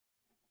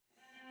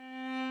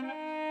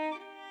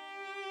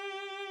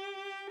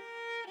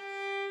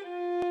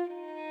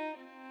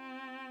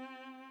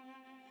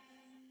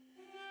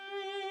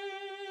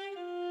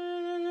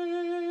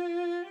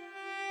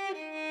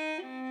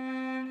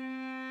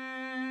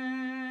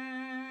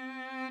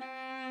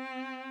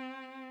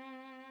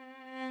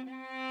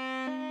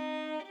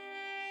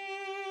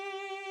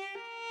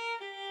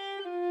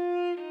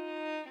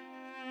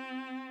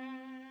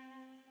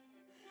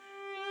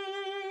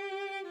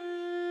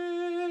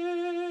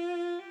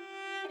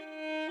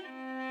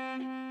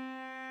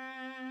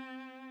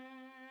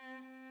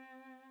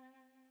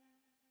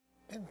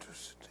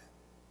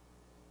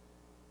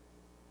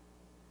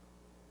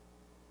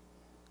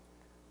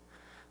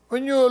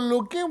when you're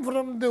looking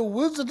from the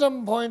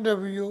wisdom point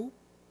of view,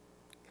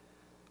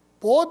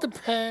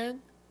 both pain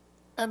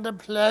and the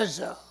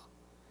pleasure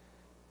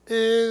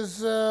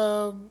is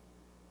a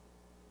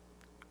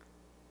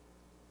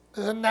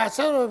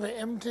nature of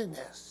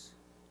emptiness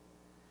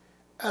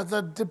as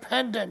a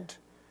dependent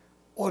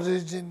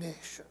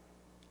origination.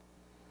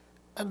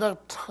 And the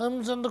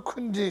terms and the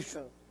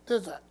conditions,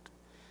 there's that.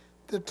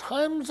 The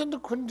times and the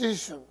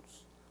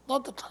conditions,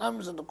 not the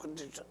times and the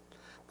conditions,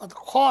 but the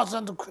cause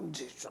and the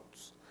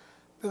conditions.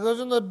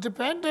 Because in the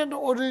dependent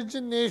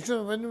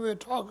origination, when we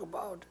talk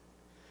about it,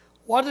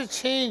 what it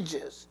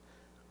changes,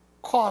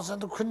 cause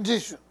and the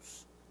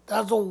conditions,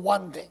 that's the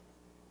one thing.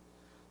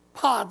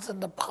 Parts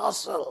and the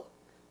parcel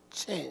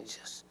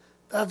changes,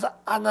 that's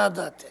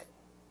another thing.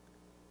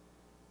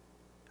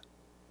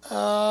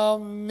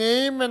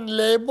 Name and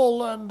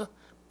label and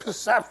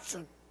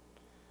perception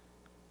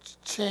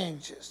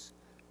changes,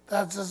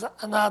 that's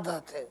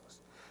another thing.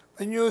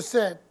 When you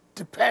say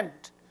depend,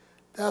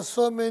 there are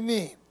so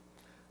many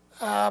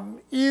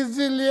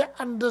easily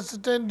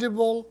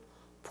understandable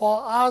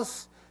for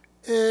us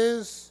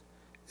is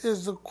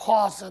the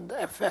cause and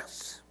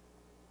effects.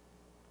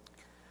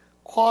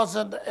 Cause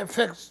and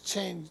effects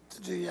change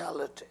the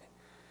reality.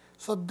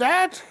 So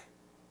that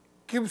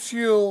gives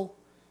you,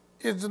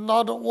 it's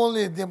not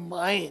only the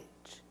mind,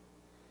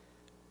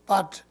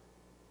 but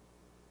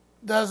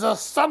there's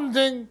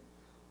something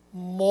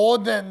more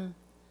than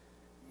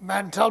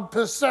mental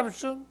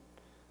perception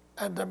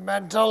and the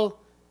mental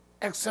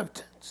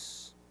acceptance.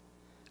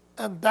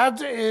 And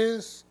that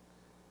is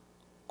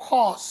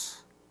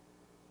cause,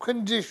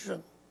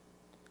 condition.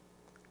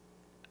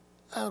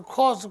 And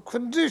cause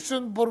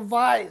condition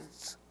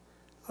provides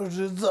a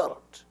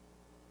result.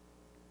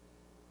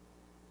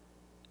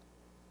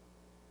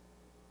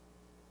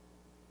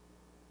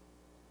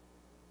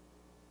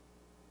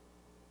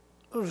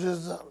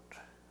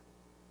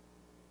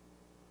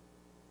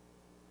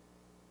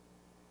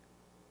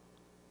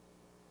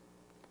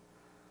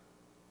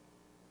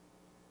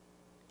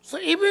 So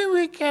even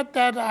we get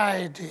that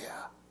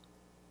idea,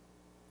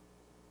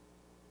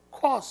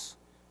 cause,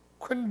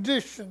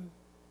 condition,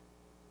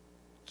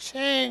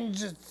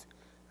 changes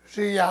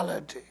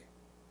reality.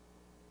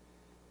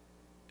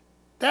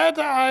 That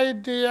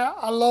idea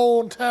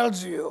alone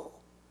tells you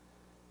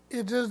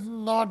it is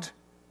not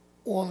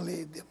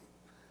only the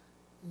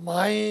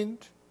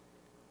mind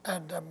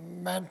and the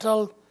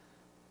mental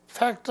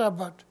factor,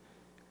 but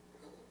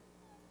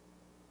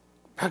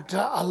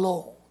factor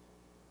alone.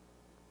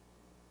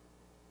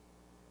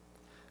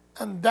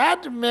 And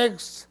that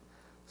makes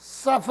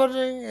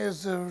suffering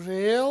is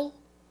real,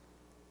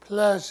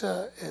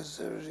 pleasure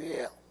is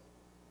real.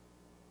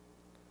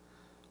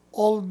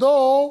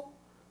 Although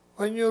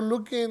when you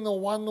look in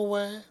one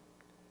way,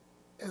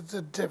 it's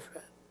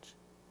different.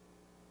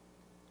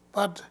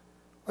 But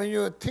when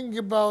you think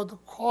about the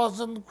cause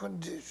and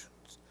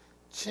conditions,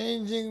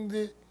 changing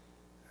the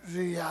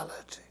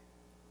reality,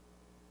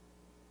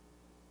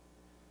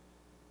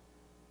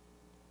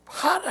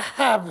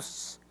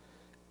 perhaps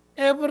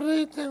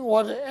everything,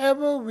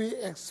 whatever we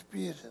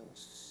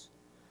experience,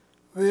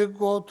 we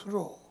go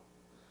through,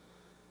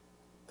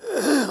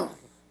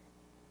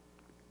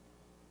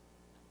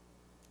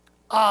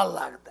 are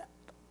like that.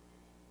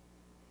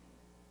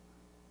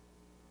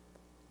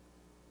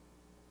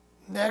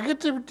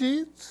 Negative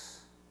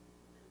deeds,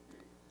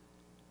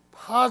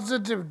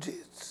 positive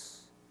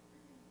deeds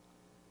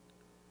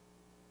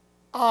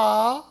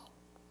are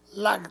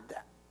like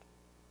that.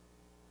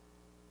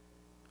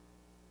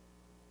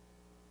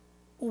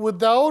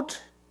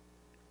 Without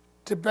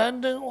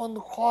depending on the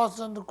cause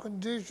and the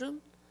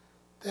condition,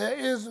 there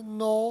is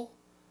no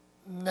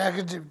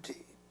negative deed.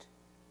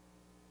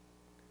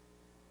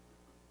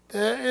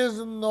 There is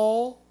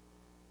no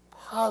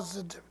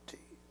positive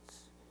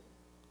deeds.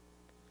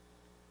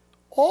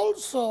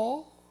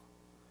 Also,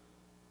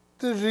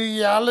 the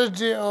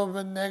reality of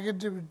a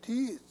negative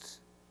deeds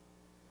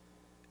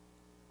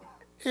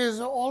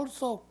is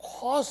also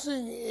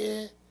causing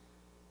a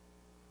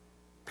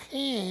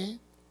pain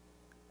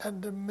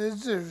and a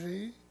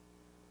misery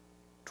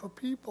to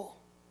people.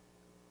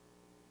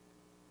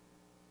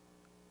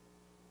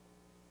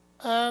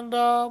 And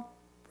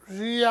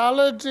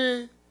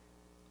reality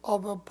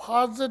of a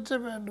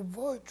positive and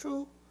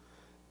virtue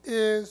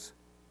is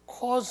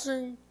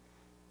causing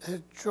a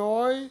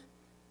joy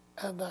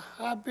and a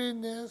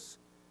happiness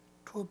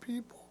to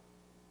people.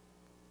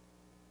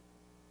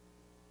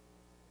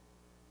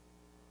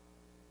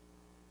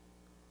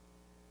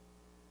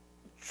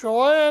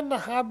 Joy and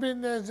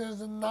happiness,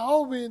 as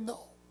now we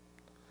know,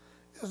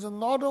 is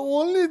not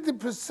only the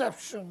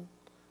perception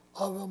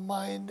of a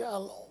mind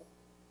alone,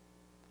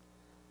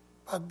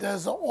 but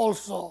there's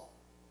also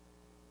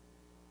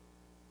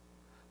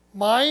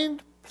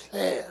mind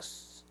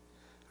plays,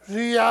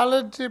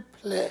 reality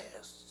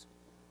plays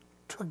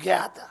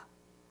together.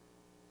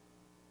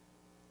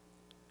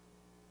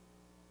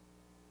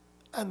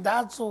 And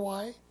that's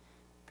why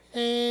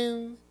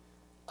pain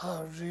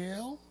are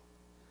real,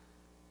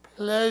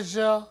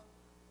 pleasure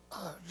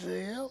are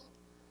real,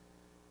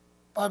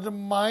 but the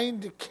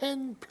mind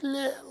can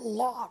play a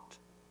lot.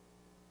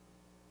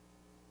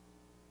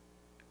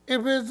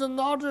 If it's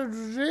not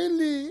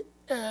really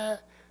a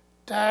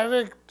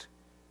direct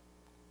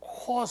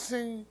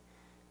causing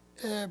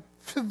a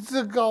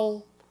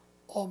physical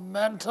or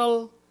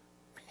mental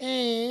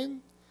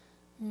pain,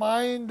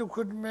 mind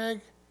could make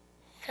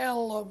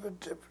hell of a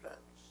difference.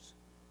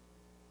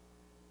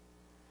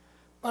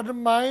 But the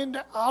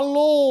mind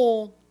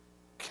alone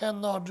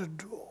cannot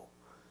do.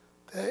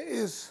 There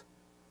is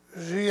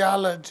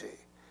reality.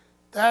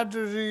 That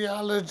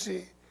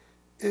reality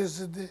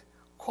is the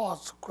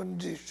cause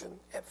condition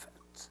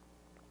effect.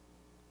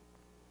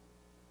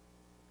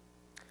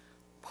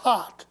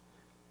 Part,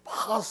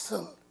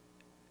 parcel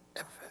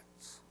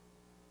effects.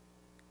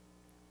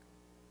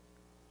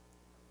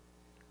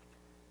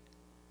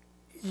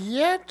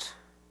 Yet,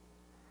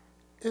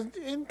 it's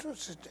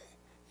interesting,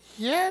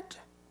 yet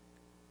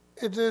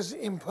it is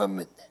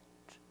impermanent.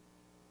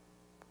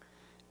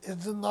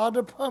 It's not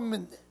a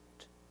permanent.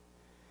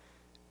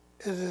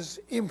 It is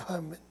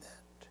impermanent.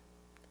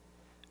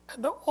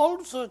 And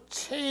also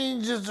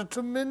changes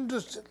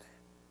tremendously.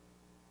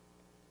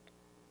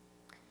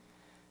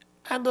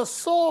 And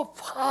so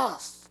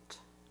fast.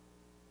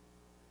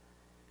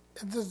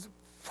 It is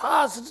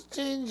fast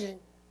changing.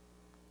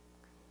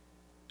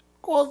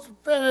 Goes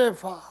very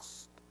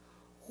fast.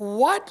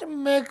 What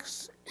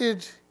makes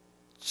it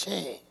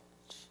change?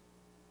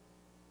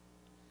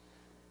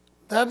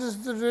 That is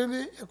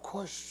really a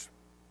question.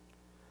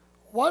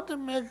 What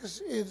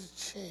makes it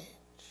change?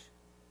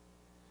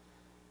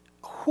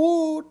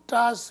 Who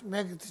does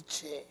make the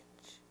change?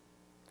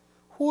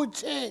 Who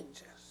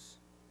changes?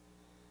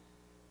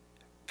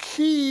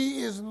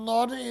 Key is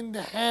not in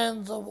the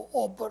hands of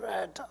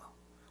operator.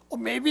 Or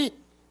maybe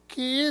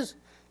key is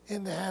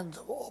in the hands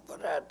of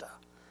operator.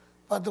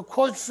 But the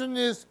question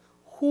is,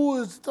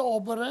 who is the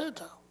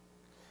operator?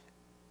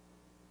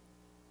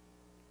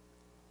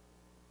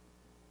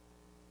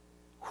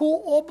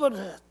 Who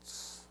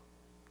operates?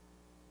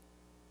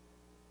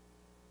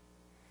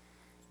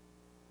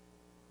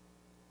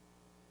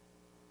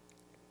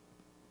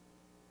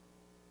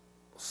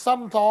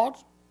 Some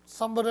thought,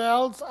 somebody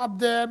else up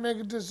there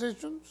make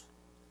decisions.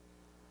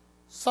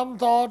 Some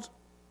thought,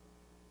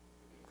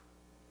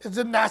 is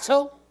it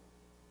natural?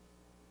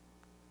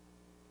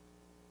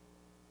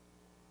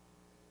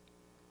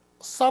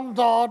 Some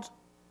thought,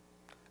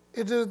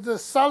 it is the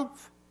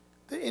self,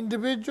 the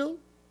individual.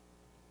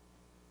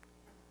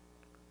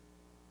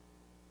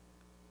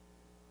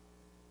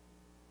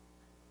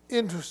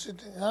 Interesting,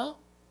 huh?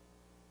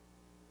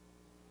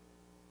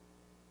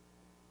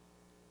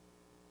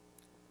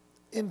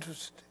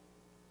 Interesting.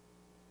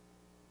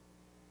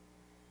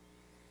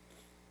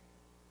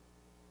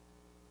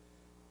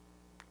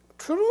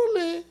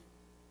 Truly,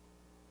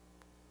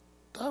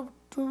 do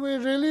we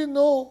really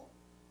know?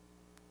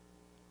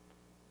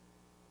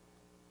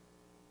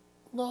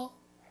 No,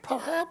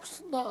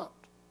 perhaps not.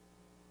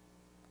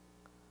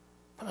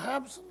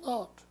 Perhaps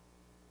not.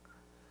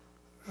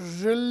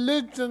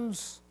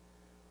 Religions,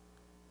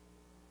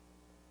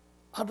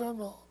 I don't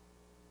know,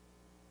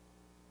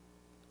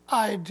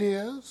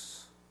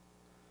 ideas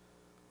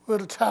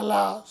will tell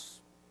us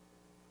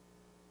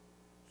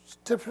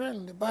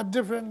differently, by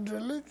different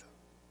religions.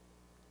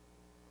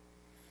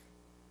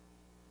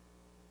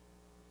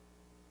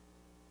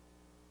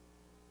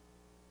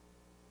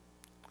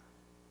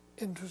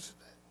 Interesting.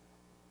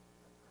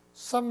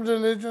 Some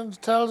religions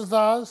tells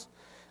us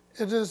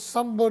it is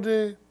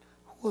somebody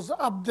who's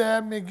up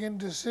there making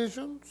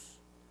decisions.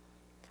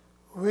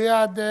 We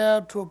are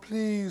there to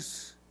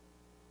please.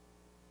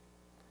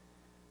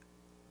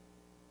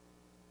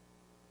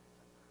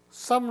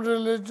 Some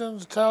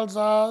religions tells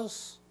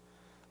us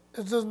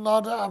it is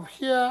not up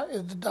here,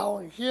 it's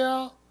down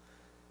here.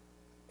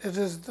 It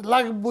is,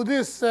 like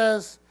Buddhist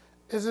says,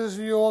 it is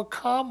your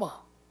karma.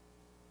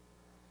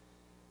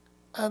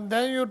 And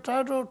then you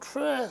try to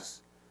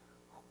trace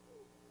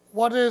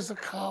what is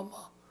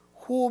karma,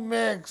 who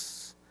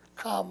makes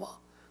karma,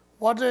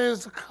 what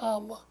is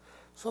karma.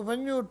 So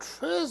when you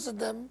trace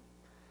them,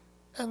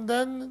 and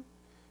then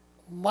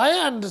my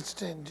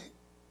understanding,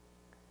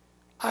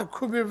 I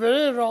could be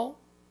very wrong,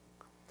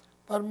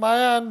 but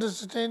my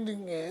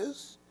understanding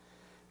is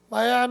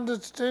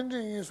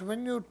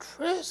when you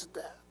trace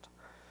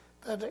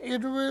that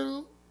it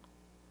will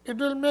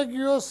make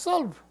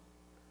yourself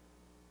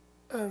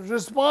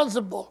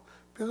responsible,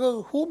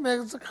 because who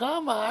makes the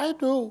karma? I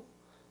do.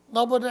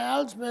 Nobody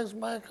else makes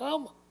my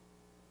karma.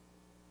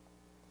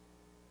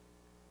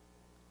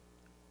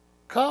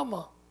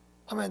 Karma,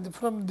 I mean,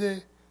 from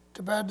the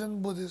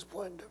Tibetan Buddhist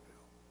point of view.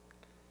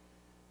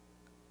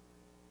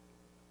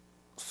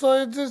 So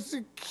it is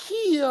the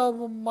key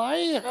of my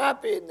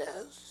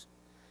happiness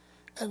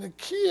and the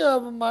key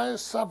of my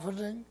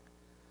suffering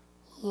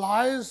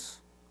lies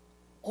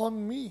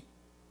on me.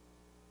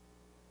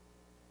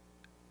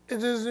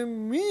 It is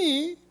in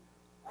me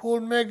who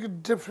will make a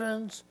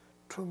difference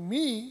to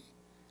me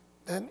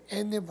than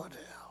anybody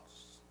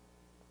else.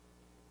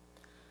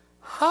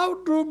 How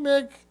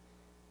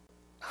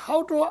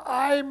do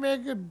I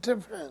make a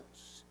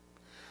difference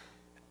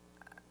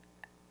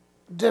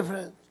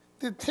difference.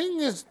 The thing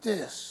is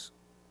this: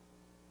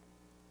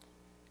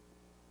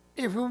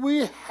 if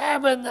we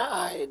have an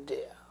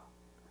idea,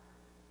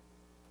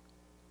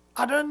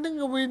 I don't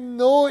think we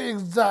know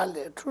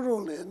exactly,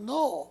 truly,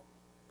 no.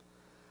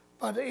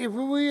 But if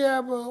we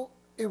have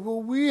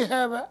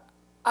an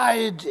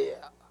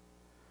idea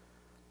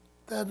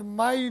that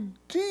my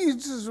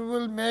deeds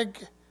will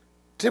make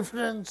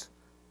difference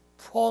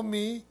for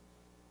me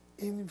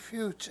in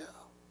future,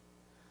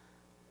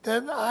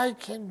 then I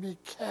can be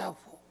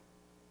careful.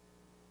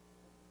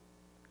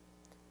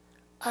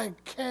 I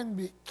can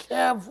be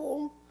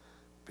careful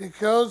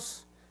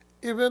because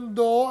even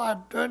though I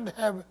don't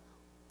have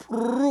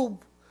proof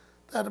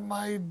that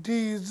my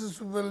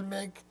deeds will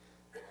make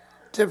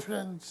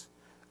difference,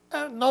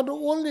 and not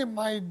only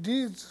my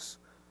deeds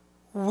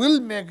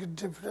will make a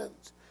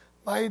difference,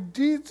 my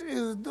deeds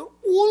is the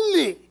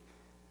only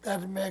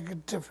that make a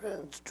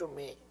difference to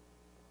me.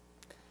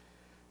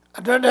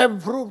 I don't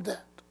have proof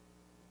that.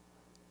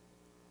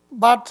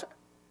 But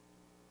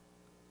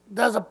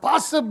there's a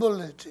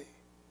possibility.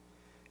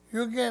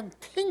 You can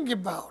think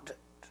about it.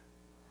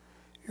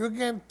 You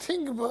can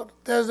think about it.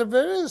 There's a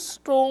very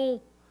strong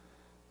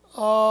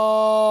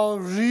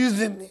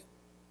reasoning.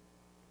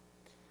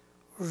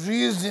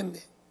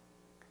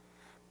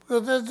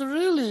 Because there's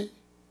really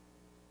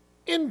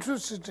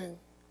interesting,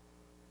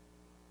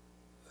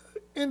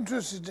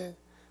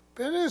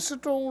 very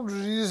strong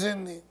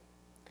reasoning.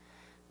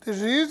 The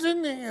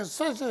reasoning is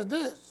such as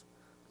this.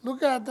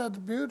 Look at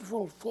that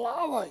beautiful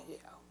flower here.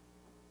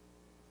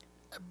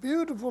 A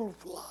beautiful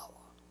flower.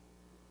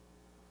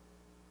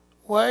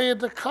 Where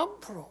it come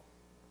from?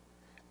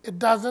 It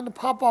doesn't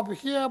pop up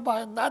here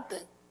by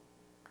nothing.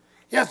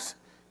 Yes,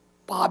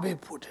 Bobby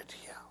put it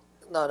here.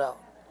 No.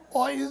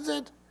 Or is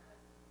it?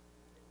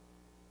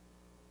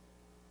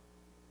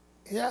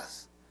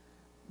 Yes,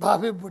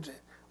 Bobby put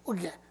it.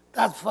 Okay,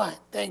 that's fine,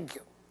 thank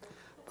you.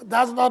 But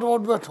that's not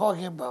what we're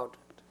talking about.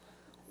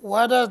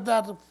 Where does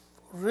that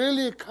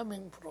really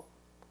coming from?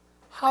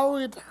 How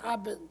it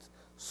happens,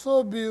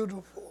 so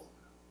beautiful.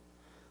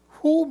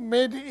 Who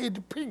made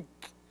it pink?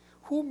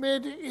 Who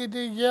made it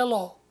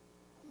yellow?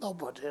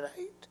 Nobody,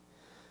 right?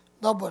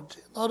 Nobody,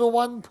 not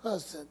one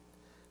person.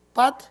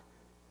 But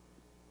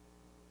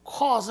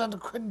cause and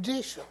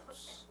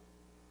conditions.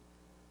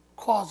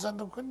 Cause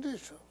and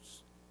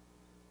conditions.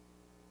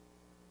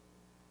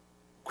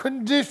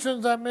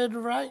 Conditions are made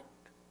right.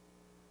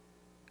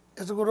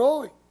 It's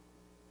growing.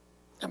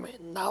 I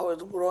mean, now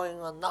it's growing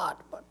or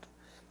not, but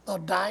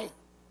not dying.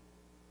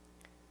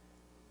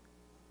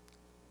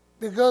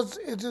 Because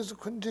it is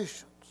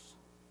conditions.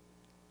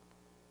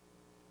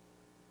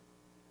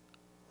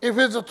 If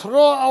it's a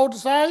throw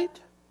outside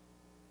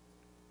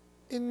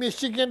in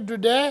Michigan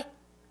today,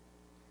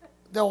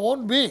 there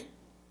won't be.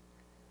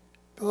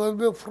 It will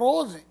be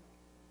frozen.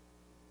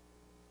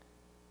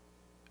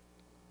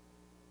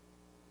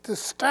 The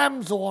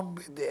stems won't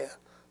be there.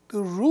 The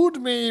root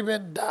may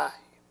even die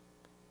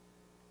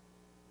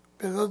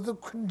because the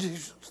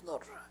condition's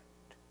not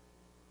right.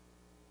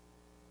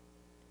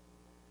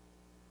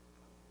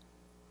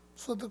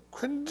 So the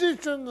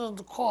condition and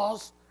the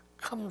cause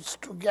comes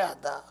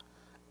together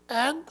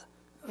and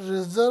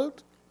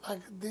result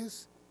like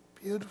this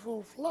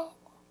beautiful flower.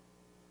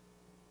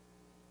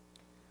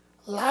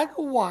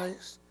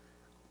 Likewise,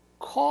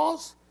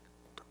 cause,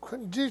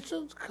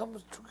 conditions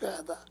comes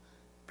together,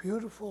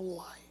 beautiful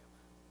life.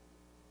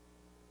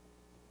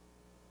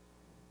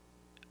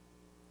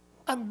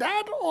 And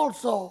that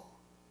also,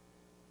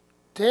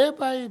 day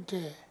by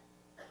day,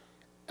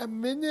 a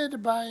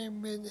minute by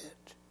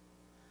minute,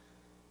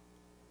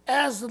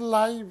 as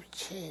life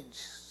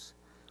changes,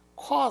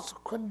 cause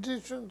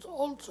conditions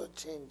also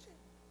changing.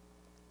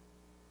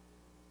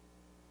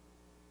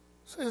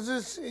 So it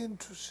is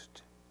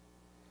interesting.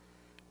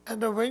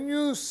 And when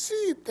you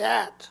see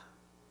that,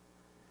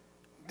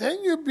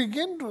 then you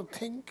begin to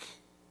think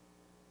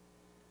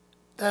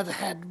that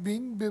had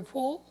been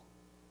before,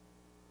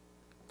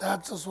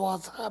 that's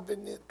what's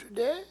happening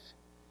today,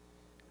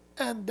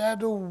 and that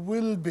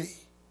will be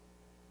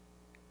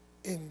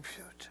in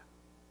future.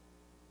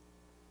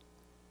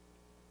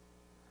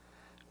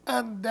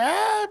 And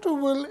that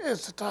will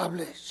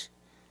establish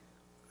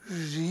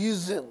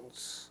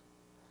reasons,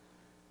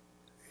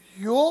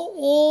 your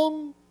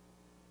own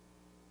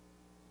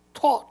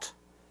thought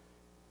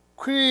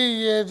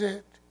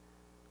created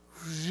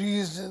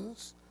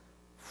reasons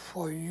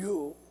for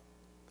you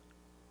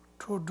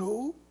to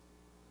do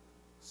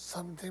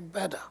something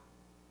better.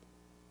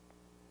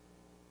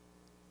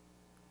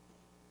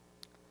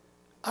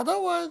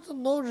 Otherwise,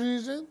 no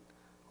reason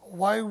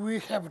why we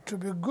have to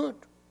be good.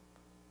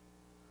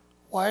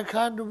 Why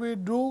can't we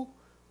do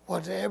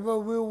whatever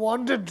we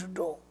wanted to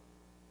do?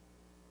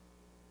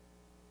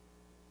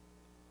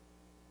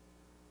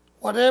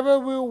 Whatever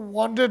we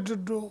wanted to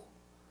do,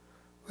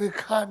 we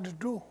can't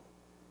do.